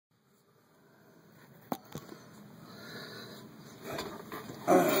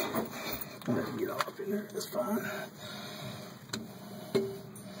Let it get all up in there. That's fine.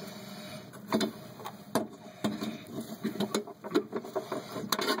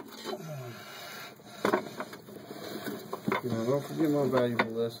 Now, don't forget my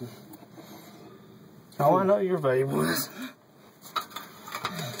valuable lesson. Oh, I know your valuable lesson.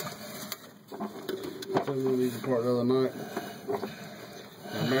 I took one of these apart the other night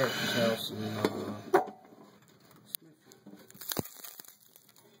at America's house and I don't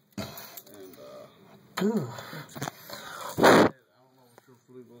know what your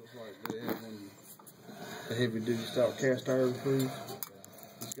flue looks like, but it has one the heavy duty style cast iron flue.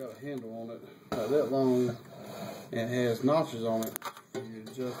 It's got a handle on it about that long and it has notches on it for you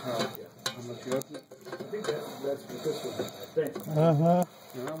to adjust how much you open it. I think that's for this one, I think.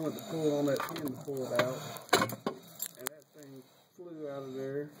 And I went to pull on that pin to pull it out, and that thing flew out of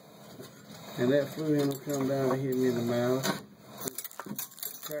there, and that flue handle come down and hit me in the mouth,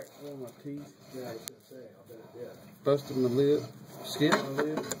 cracked one of my teeth. Yeah, I was going to say, I'll bet it did. Busted my lip, skinned my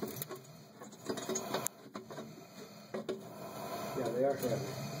lip. Yeah, they are heavy.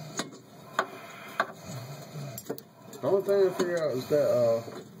 The only thing I figure out is that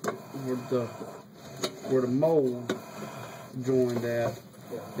where the mold joined at,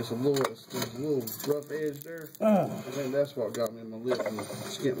 there's a little rough edge there. I think that's what got me in my lip and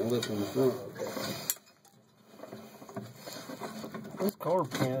skinned my lip on the front. This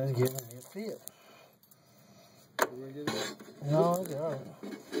cord pin is giving me a fit. No, it's alright.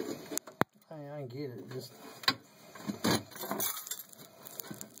 I can get it. Just.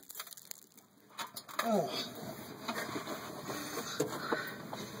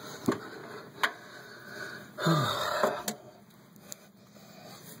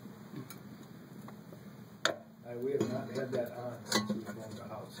 We have not had that on since we've owned the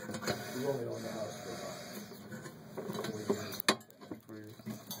house. We've only owned the house for about 4 years.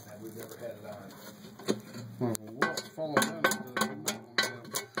 And we've never had it on. Well, we'll follow down to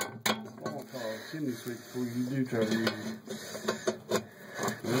the phone call chimney sweep before you do try to use it.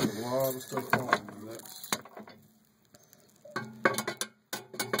 There's a lot of stuff on it, and that's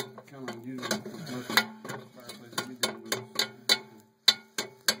kind of unusual for most fireplaces we deal with.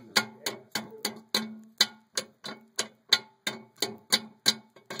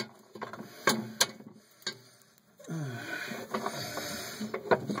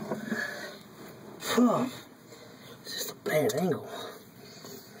 It's just a bad angle.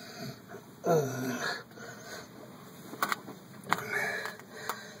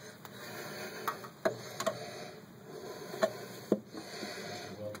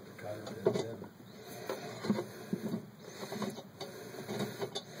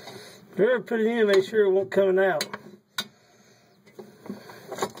 If you ever put it in, make sure it won't come out.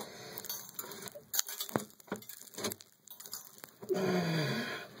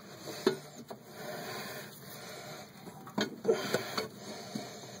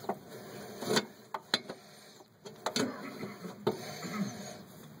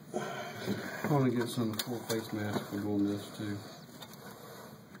 I want to get some full face mask for doing this too.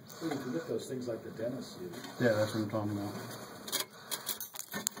 So you can get those things like the dentist use. Yeah, that's what I'm talking about.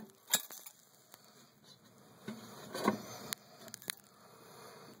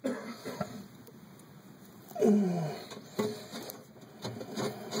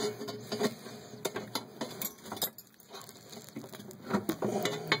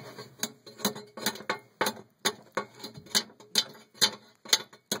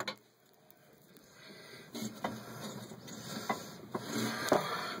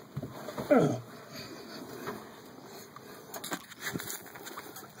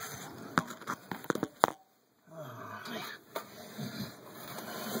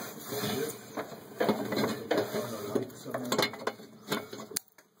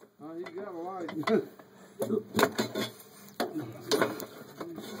 Oh, you got a light.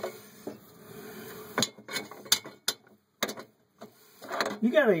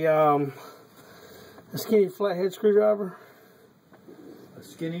 You got a skinny flathead screwdriver? A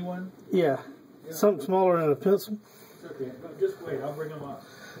skinny one? Yeah. Something smaller than a pencil. Okay, no, just wait, I'll bring them up.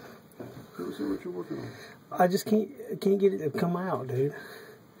 Let's see what you're working on. I just can't get it to come out, dude.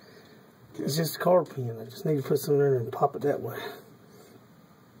 It's just a car pin. I just need to put some in there and pop it that way.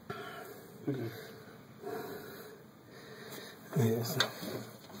 Okay. Yes.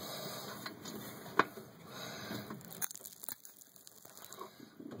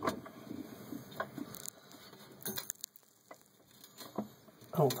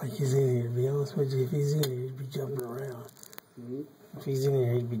 I don't think he's in here, to be honest with you. If he's in here, he'd be jumping around. If he's in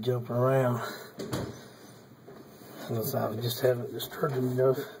here, he'd be jumping around. Unless I just haven't disturbed him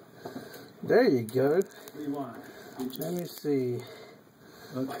enough. There you go. What do you want? Let me see.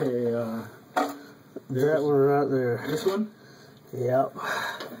 Okay, That one right there. This one? Yep.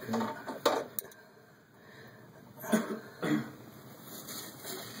 Okay.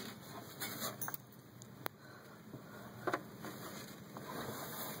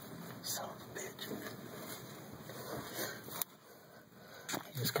 Son of a bitch.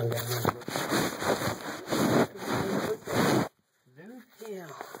 Just come down here. Yeah.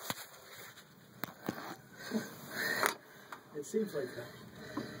 It seems like a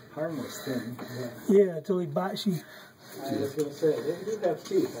harmless thing. Yeah, until he bites you. I was going to say, they do have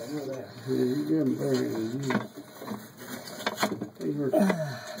teeth, I know that. Yeah, you get him there. He hurt. Got a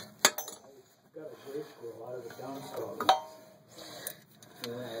gray squirrel out of the downstalker.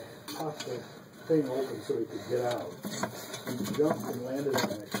 And I popped the thing open so he could get out. He jumped and landed on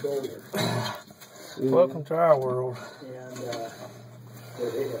my shoulder. Welcome to our world. And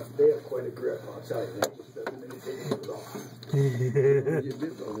they have quite a grip, I'll tell you. That just doesn't make it take it off. You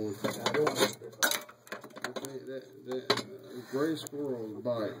did that one. I don't want to rip off. That gray squirrel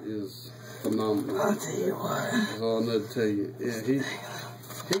bite is phenomenal. I'll tell you what. That's all I know to tell you. Yeah,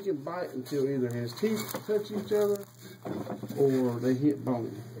 he can bite until either his teeth touch each other or they hit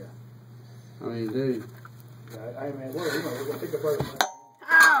bone. Yeah. I mean, dude. Yeah, I mean, we're going to take apart the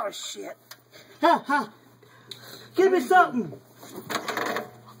Oh, shit. Ha, ha. Give me something.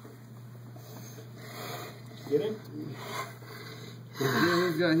 Get him? Yeah,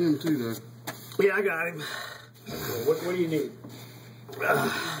 we've got him too, though. Yeah, I got him. Okay, what do you need?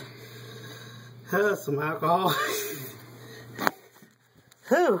 Some alcohol.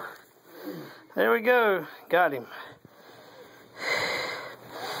 Whew. There we go. Got him.